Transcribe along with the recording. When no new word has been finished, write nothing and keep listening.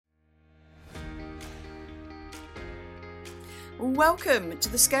Welcome to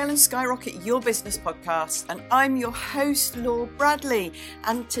the Scale and Skyrocket Your Business podcast, and I'm your host, Laura Bradley.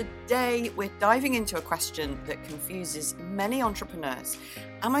 And today we're diving into a question that confuses many entrepreneurs.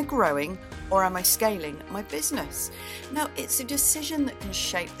 Am I growing or am I scaling my business? Now, it's a decision that can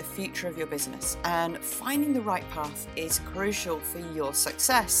shape the future of your business, and finding the right path is crucial for your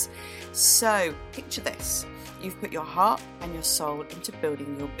success. So, picture this. You've put your heart and your soul into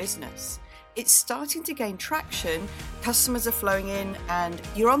building your business. It's starting to gain traction, customers are flowing in, and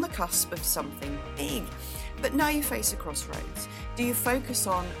you're on the cusp of something big. But now you face a crossroads. Do you focus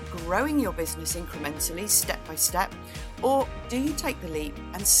on growing your business incrementally, step by step, or do you take the leap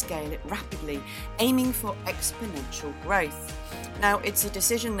and scale it rapidly, aiming for exponential growth? Now, it's a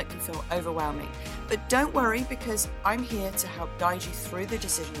decision that can feel overwhelming, but don't worry, because I'm here to help guide you through the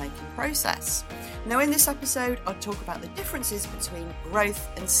decision-making process. Now, in this episode, I'll talk about the differences between growth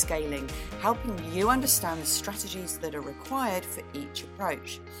and scaling, helping you understand the strategies that are required for each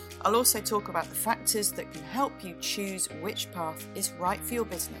approach. I'll also talk about the factors that can help you choose which path is right for your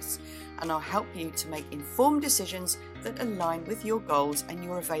business, and I'll help you to make informed decisions that align with your goals and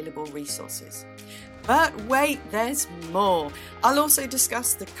your available resources. But wait, there's more. I'll also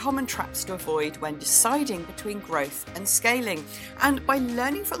discuss the common traps to avoid when deciding between growth and scaling. And by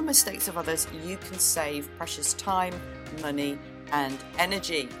learning from the mistakes of others, you can save precious time, money, and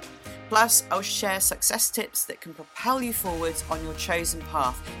energy. Plus, I'll share success tips that can propel you forwards on your chosen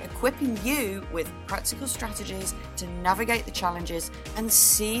path, equipping you with practical strategies to navigate the challenges and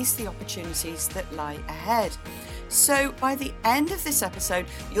seize the opportunities that lie ahead. So by the end of this episode,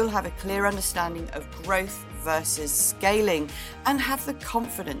 you'll have a clear understanding of growth versus scaling and have the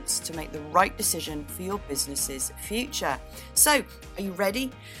confidence to make the right decision for your business's future. So, are you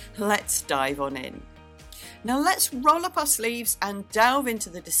ready? Let's dive on in. Now let's roll up our sleeves and delve into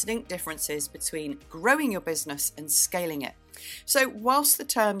the distinct differences between growing your business and scaling it. So whilst the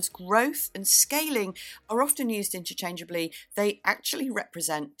terms growth and scaling are often used interchangeably, they actually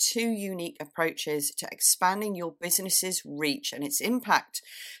represent two unique approaches to expanding your business's reach and its impact.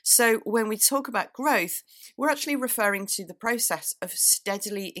 So when we talk about growth, we're actually referring to the process of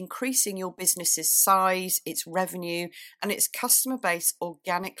steadily increasing your business's size, its revenue, and its customer base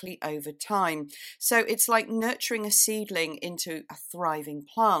organically over time. So it's like nurturing a seedling into a thriving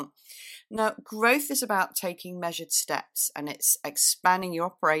plant. Now, growth is about taking measured steps, and it's expanding your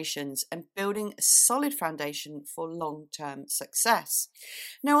operations and building a solid foundation for long-term success.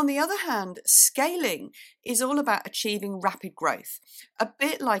 Now, on the other hand, scaling is all about achieving rapid growth, a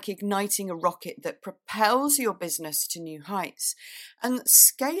bit like igniting a rocket that propels your business to new heights. And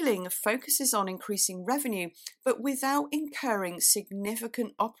scaling focuses on increasing revenue, but without incurring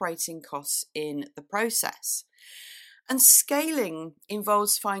significant operating costs in the process. And scaling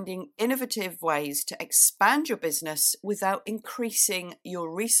involves finding innovative ways to expand your business without increasing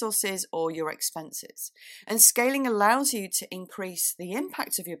your resources or your expenses. And scaling allows you to increase the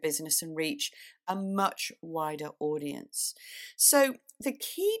impact of your business and reach a much wider audience. So the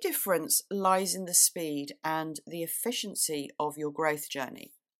key difference lies in the speed and the efficiency of your growth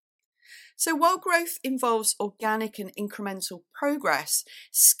journey. So while growth involves organic and incremental progress,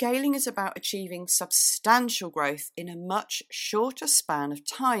 scaling is about achieving substantial growth in a much shorter span of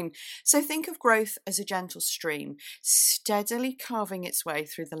time. So think of growth as a gentle stream, steadily carving its way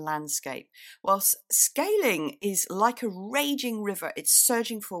through the landscape, whilst scaling is like a raging river. It's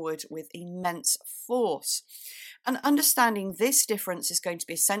surging forward with immense force. And understanding this difference is going to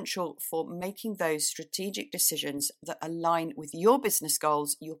be essential for making those strategic decisions that align with your business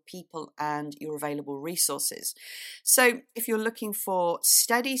goals, your people, and your available resources. So if you're looking for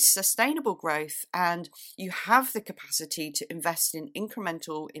steady, sustainable growth and you have the capacity to invest in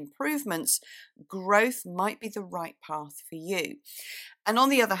incremental improvements, growth might be the right path for you. And on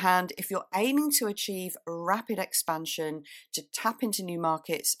the other hand, if you're aiming to achieve rapid expansion, to tap into new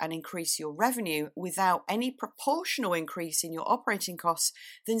markets and increase your revenue without any proportional increase in your operating costs,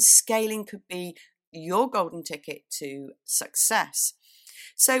 then scaling could be your golden ticket to success.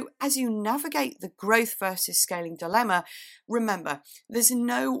 So as you navigate the growth versus scaling dilemma, remember, there's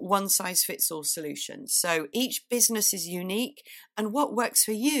no one-size-fits-all solution. So each business is unique, and what works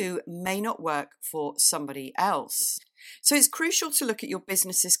for you may not work for somebody else. So it's crucial to look at your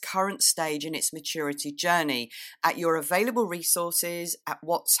business's current stage in its maturity journey, at your available resources, at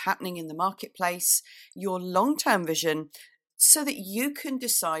what's happening in the marketplace, your long-term vision, so that you can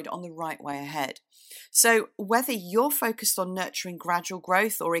decide on the right way ahead. So whether you're focused on nurturing gradual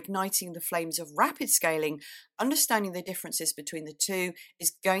growth or igniting the flames of rapid scaling, understanding the differences between the two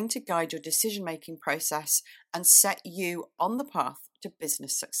is going to guide your decision-making process and set you on the path to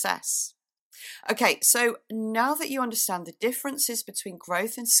business success. Okay, so now that you understand the differences between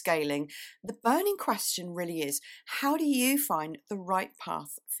growth and scaling, the burning question really is, how do you find the right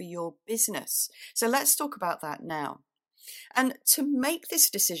path for your business? So let's talk about that now. And to make this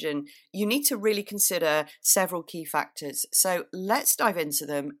decision, you need to really consider several key factors. So let's dive into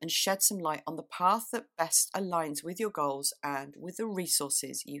them and shed some light on the path that best aligns with your goals and with the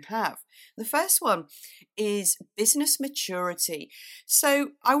resources you have. The first one is business maturity.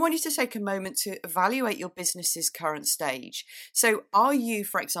 So I want you to take a moment to evaluate your business's current stage. So are you,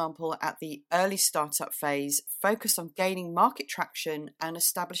 for example, at the early startup phase, focused on gaining market traction and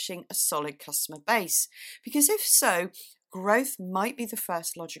establishing a solid customer base? Because if so, growth might be the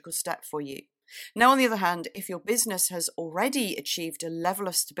first logical step for you. Now, on the other hand, if your business has already achieved a level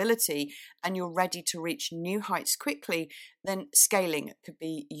of stability and you're ready to reach new heights quickly, then scaling could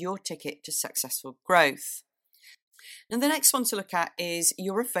be your ticket to successful growth. And the next one to look at is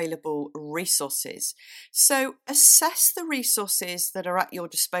your available resources. So assess the resources that are at your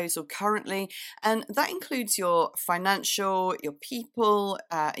disposal currently, and that includes your financial, your people,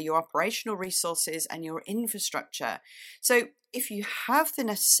 your operational resources, and your infrastructure. So if you have the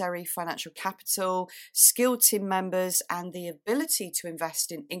necessary financial capital, skilled team members, and the ability to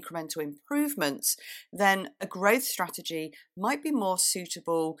invest in incremental improvements, then a growth strategy might be more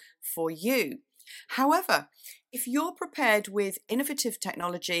suitable for you. However, if you're prepared with innovative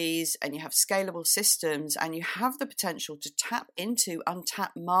technologies and you have scalable systems and you have the potential to tap into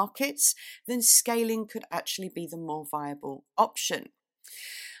untapped markets, then scaling could actually be the more viable option.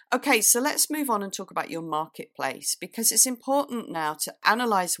 Okay, so let's move on and talk about your marketplace, because it's important now to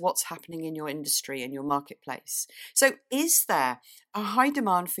analyze what's happening in your industry and your marketplace. So is there a high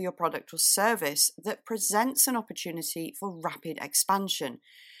demand for your product or service that presents an opportunity for rapid expansion?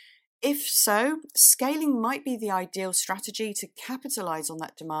 If so, scaling might be the ideal strategy to capitalize on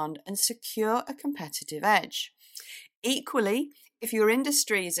that demand and secure a competitive edge. Equally, if your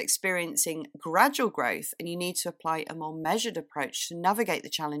industry is experiencing gradual growth and you need to apply a more measured approach to navigate the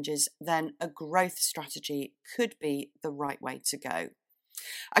challenges, then a growth strategy could be the right way to go.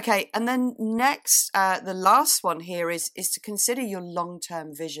 Okay, and then next, the last one here is to consider your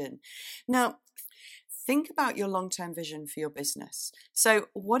long-term vision. Now, think about your long-term vision for your business. So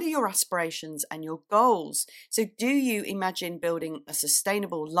what are your aspirations and your goals? So do you imagine building a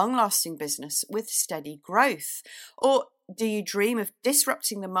sustainable, long-lasting business with steady growth? Or do you dream of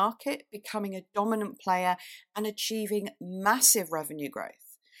disrupting the market, becoming a dominant player, and achieving massive revenue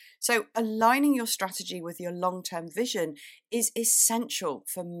growth? So aligning your strategy with your long-term vision is essential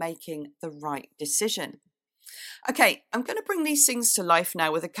for making the right decision. Okay, I'm going to bring these things to life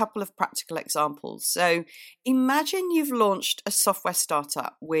now with a couple of practical examples. So imagine you've launched a software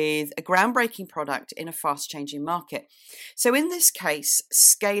startup with a groundbreaking product in a fast-changing market. So in this case,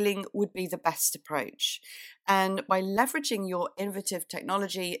 scaling would be the best approach. And by leveraging your innovative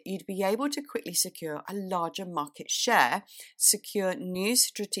technology, you'd be able to quickly secure a larger market share, secure new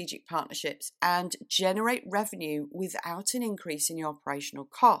strategic partnerships, and generate revenue without an increase in your operational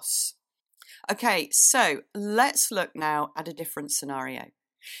costs. Okay, so let's look now at a different scenario.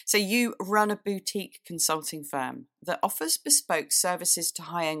 So you run a boutique consulting firm that offers bespoke services to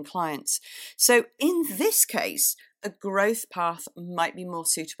high-end clients. So in this case, a growth path might be more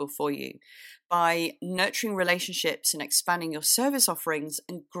suitable for you. By nurturing relationships and expanding your service offerings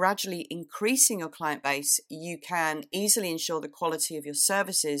and gradually increasing your client base, you can easily ensure the quality of your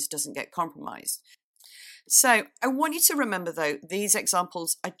services doesn't get compromised. So I want you to remember, though, these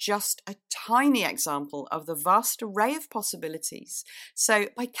examples are just a tiny example of the vast array of possibilities. So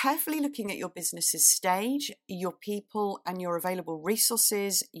by carefully looking at your business's stage, your people and your available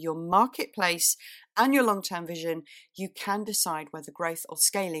resources, your marketplace and your long-term vision, you can decide whether growth or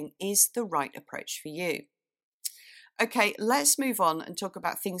scaling is the right approach for you. Okay, let's move on and talk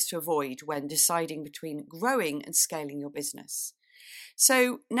about things to avoid when deciding between growing and scaling your business.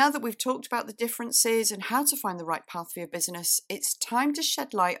 So now that we've talked about the differences and how to find the right path for your business, it's time to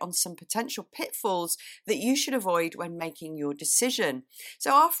shed light on some potential pitfalls that you should avoid when making your decision.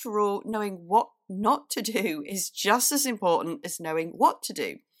 So after all, knowing what not to do is just as important as knowing what to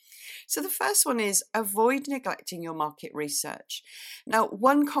do. So the first one is avoid neglecting your market research. Now,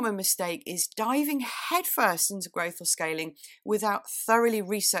 one common mistake is diving headfirst into growth or scaling without thoroughly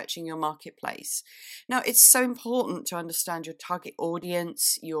researching your marketplace. Now, it's so important to understand your target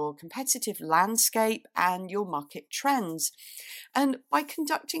audience, your competitive landscape, and your market trends. And by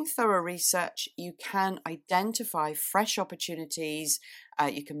conducting thorough research, you can identify fresh opportunities,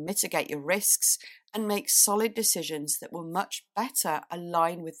 you can mitigate your risks, and make solid decisions that will much better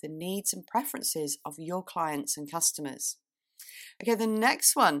align with the needs and preferences of your clients and customers. Okay, the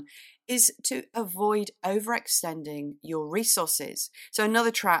next one is to avoid overextending your resources. So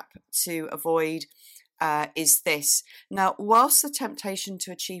another trap to avoid is this. Now, whilst the temptation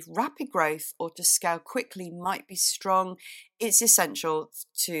to achieve rapid growth or to scale quickly might be strong, it's essential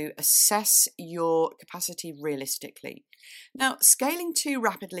to assess your capacity realistically. Now, scaling too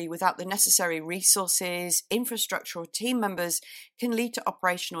rapidly without the necessary resources, infrastructure, or team members can lead to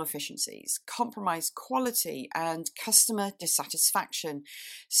operational efficiencies, compromise quality, and customer dissatisfaction.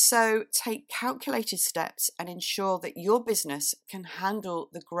 So, take calculated steps and ensure that your business can handle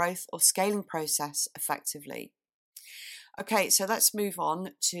the growth or scaling process effectively. Okay, so let's move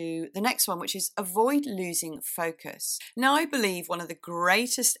on to the next one, which is avoid losing focus. Now, I believe one of the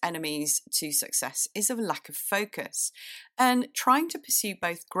greatest enemies to success is a lack of focus. And trying to pursue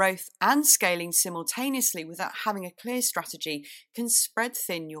both growth and scaling simultaneously without having a clear strategy can spread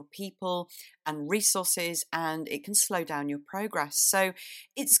thin your people and resources, and it can slow down your progress. So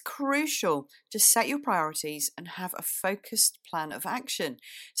it's crucial to set your priorities and have a focused plan of action.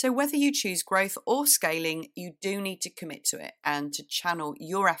 So whether you choose growth or scaling, you do need to commit to it and to channel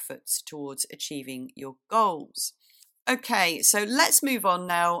your efforts towards achieving your goals. Okay, so let's move on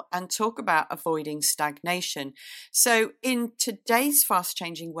now and talk about avoiding stagnation. So in today's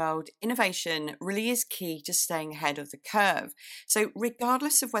fast-changing world, innovation really is key to staying ahead of the curve. So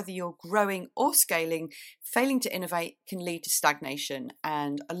regardless of whether you're growing or scaling, failing to innovate can lead to stagnation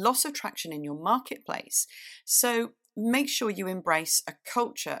and a loss of traction in your marketplace. So make sure you embrace a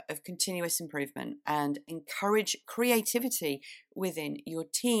culture of continuous improvement and encourage creativity within your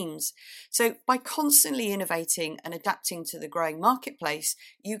teams. So by constantly innovating and adapting to the growing marketplace,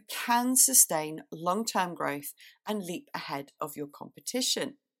 you can sustain long-term growth and leap ahead of your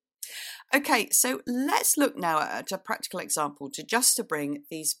competition. Okay, so let's look now at a practical example to bring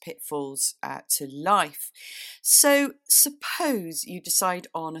these pitfalls to life. So suppose you decide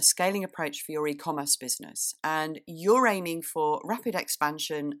on a scaling approach for your e-commerce business and you're aiming for rapid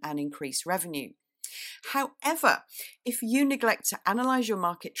expansion and increased revenue. However, if you neglect to analyze your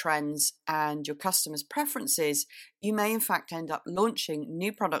market trends and your customers' preferences, you may in fact end up launching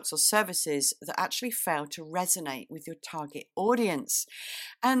new products or services that actually fail to resonate with your target audience.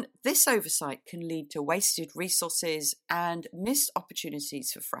 And this oversight can lead to wasted resources and missed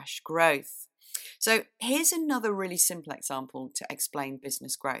opportunities for fresh growth. So here's another really simple example to explain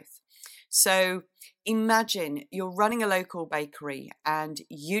business growth. So imagine you're running a local bakery and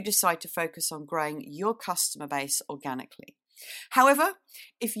you decide to focus on growing your customer base organically. However,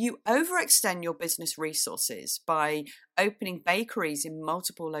 if you overextend your business resources by opening bakeries in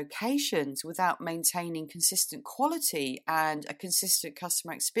multiple locations without maintaining consistent quality and a consistent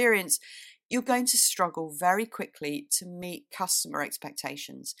customer experience, you're going to struggle very quickly to meet customer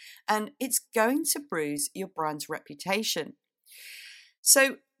expectations, and it's going to bruise your brand's reputation.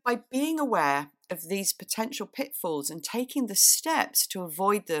 So by being aware of these potential pitfalls and taking the steps to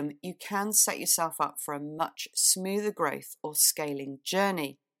avoid them, you can set yourself up for a much smoother growth or scaling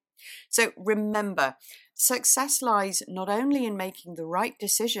journey. So remember, success lies not only in making the right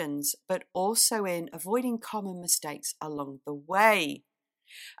decisions, but also in avoiding common mistakes along the way.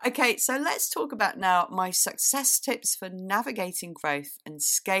 Okay, so let's talk about now my success tips for navigating growth and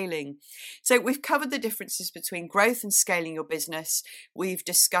scaling. So we've covered the differences between growth and scaling your business. We've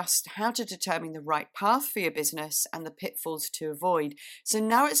discussed how to determine the right path for your business and the pitfalls to avoid. So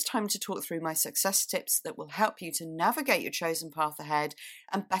now it's time to talk through my success tips that will help you to navigate your chosen path ahead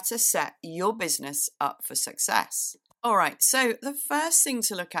and better set your business up for success. All right, so the first thing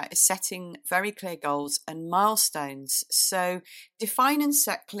to look at is setting very clear goals and milestones. So define and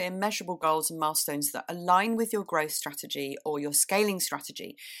set clear measurable goals and milestones that align with your growth strategy or your scaling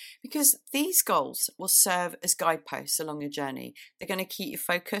strategy, because these goals will serve as guideposts along your journey. They're going to keep you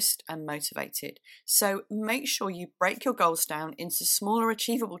focused and motivated. So make sure you break your goals down into smaller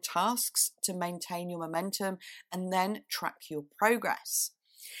achievable tasks to maintain your momentum and then track your progress.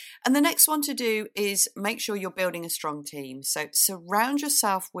 And the next one to do is make sure you're building a strong team. So surround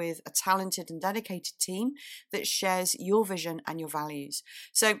yourself with a talented and dedicated team that shares your vision and your values.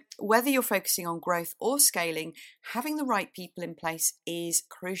 So whether you're focusing on growth or scaling, having the right people in place is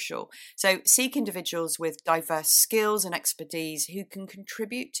crucial. So seek individuals with diverse skills and expertise who can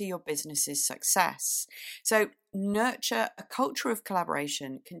contribute to your business's success. So nurture a culture of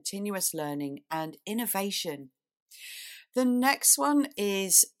collaboration, continuous learning, and innovation. The next one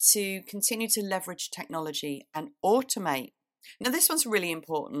is to continue to leverage technology and automate. Now, this one's really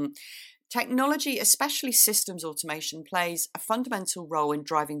important. Technology, especially systems automation, plays a fundamental role in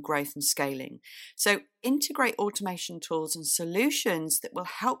driving growth and scaling. So integrate automation tools and solutions that will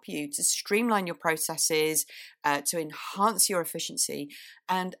help you to streamline your processes, to enhance your efficiency,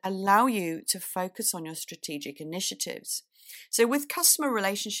 and allow you to focus on your strategic initiatives. So with customer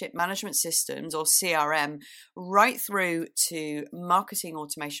relationship management systems, or CRM, right through to marketing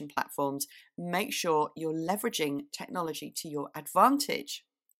automation platforms, make sure you're leveraging technology to your advantage.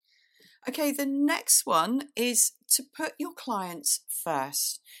 Okay, the next one is to put your clients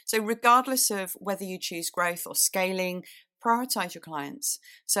first. So regardless of whether you choose growth or scaling, prioritize your clients.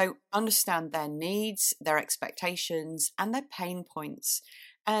 So understand their needs, their expectations, and their pain points,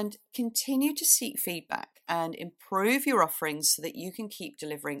 and continue to seek feedback and improve your offerings so that you can keep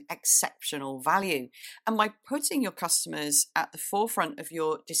delivering exceptional value. And by putting your customers at the forefront of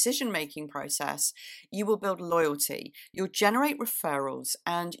your decision-making process, you will build loyalty, you'll generate referrals,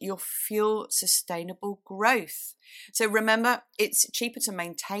 and you'll fuel sustainable growth. So remember, it's cheaper to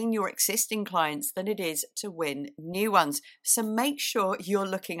maintain your existing clients than it is to win new ones. So make sure you're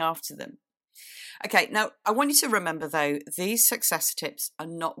looking after them. Okay, now I want you to remember though, these success tips are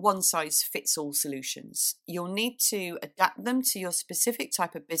not one-size-fits-all solutions. You'll need to adapt them to your specific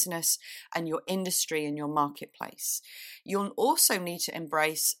type of business and your industry and your marketplace. You'll also need to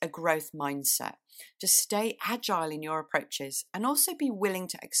embrace a growth mindset, to stay agile in your approaches, and also be willing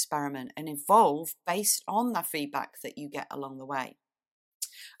to experiment and evolve based on the feedback that you get along the way.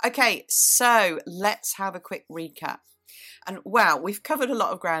 Okay, so let's have a quick recap. And wow, we've covered a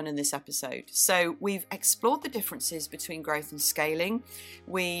lot of ground in this episode. So we've explored the differences between growth and scaling.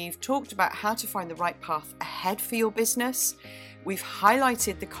 We've talked about how to find the right path ahead for your business. We've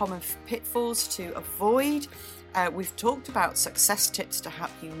highlighted the common pitfalls to avoid. We've talked about success tips to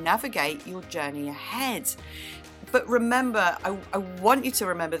help you navigate your journey ahead. But remember, I want you to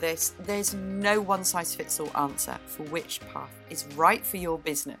remember this, there's no one-size-fits-all answer for which path is right for your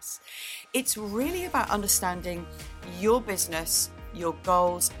business. It's really about understanding your business, your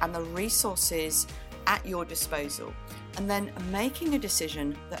goals, and the resources at your disposal, and then making a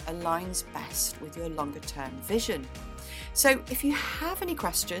decision that aligns best with your longer-term vision. So if you have any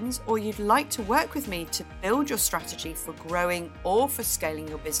questions or you'd like to work with me to build your strategy for growing or for scaling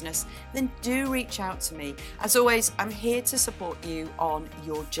your business, then do reach out to me. As always, I'm here to support you on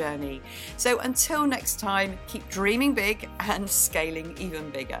your journey. So until next time, keep dreaming big and scaling even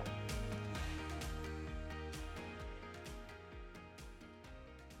bigger.